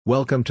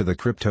Welcome to the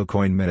Crypto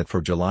Coin Minute for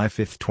July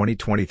 5,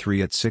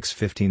 2023 at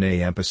 6:15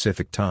 a.m.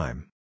 Pacific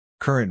Time.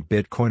 Current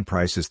Bitcoin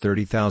price is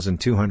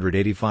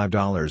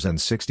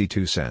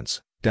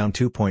 $30,285.62, down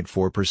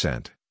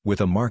 2.4%, with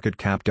a market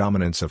cap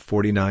dominance of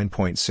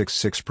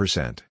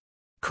 49.66%.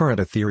 Current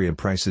Ethereum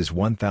price is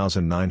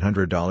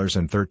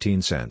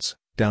 $1,900.13,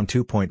 down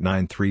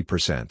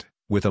 2.93%,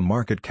 with a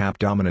market cap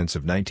dominance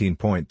of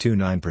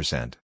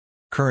 19.29%.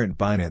 Current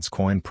Binance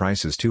Coin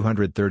price is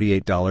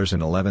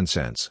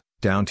 $238.11,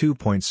 down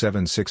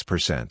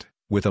 2.76%,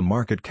 with a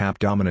market cap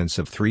dominance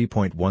of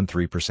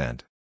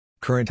 3.13%.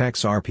 Current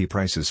XRP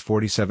price is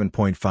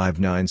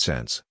 47.59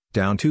 cents,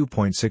 down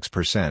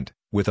 2.6%,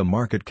 with a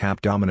market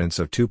cap dominance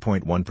of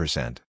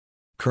 2.1%.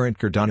 Current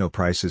Cardano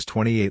price is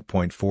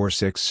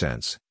 28.46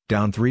 cents,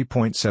 down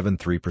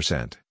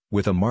 3.73%,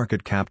 with a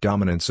market cap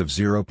dominance of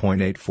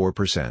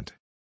 0.84%.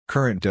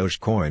 Current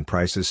Dogecoin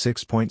price is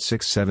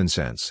 6.67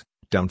 cents,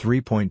 down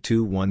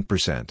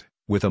 3.21%.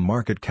 with a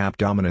market cap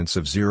dominance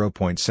of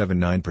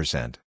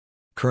 0.79%.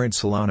 Current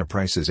Solana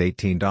price is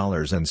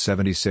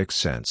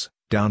 $18.76,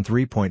 down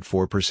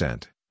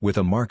 3.4%, with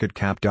a market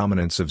cap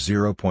dominance of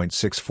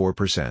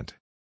 0.64%.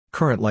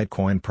 Current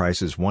Litecoin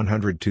price is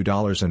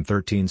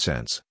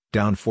 $102.13,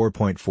 down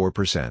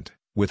 4.4%,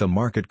 with a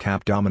market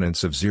cap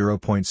dominance of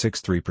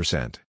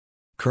 0.63%.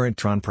 Current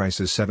Tron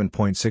price is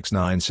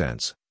 7.69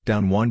 cents,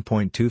 down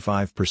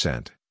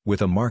 1.25%. with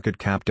a market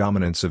cap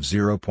dominance of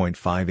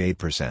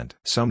 0.58%.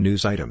 Some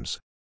news items.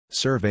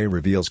 Survey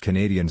reveals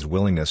Canadians'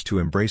 willingness to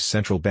embrace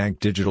central bank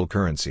digital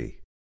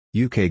currency.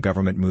 UK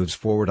government moves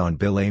forward on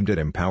bill aimed at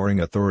empowering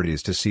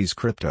authorities to seize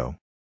crypto.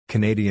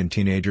 Canadian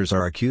teenagers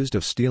are accused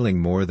of stealing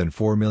more than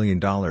 $4 million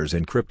in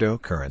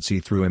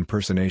cryptocurrency through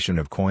impersonation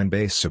of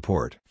Coinbase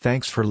support.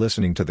 Thanks for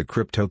listening to the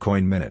Crypto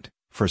Coin Minute.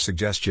 For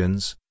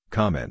suggestions,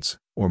 comments,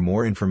 or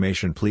more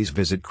information, please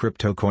visit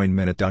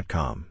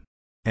cryptocoinminute.com.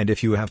 And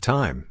if you have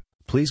time,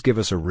 please give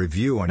us a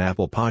review on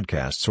Apple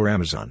Podcasts or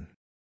Amazon.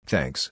 Thanks.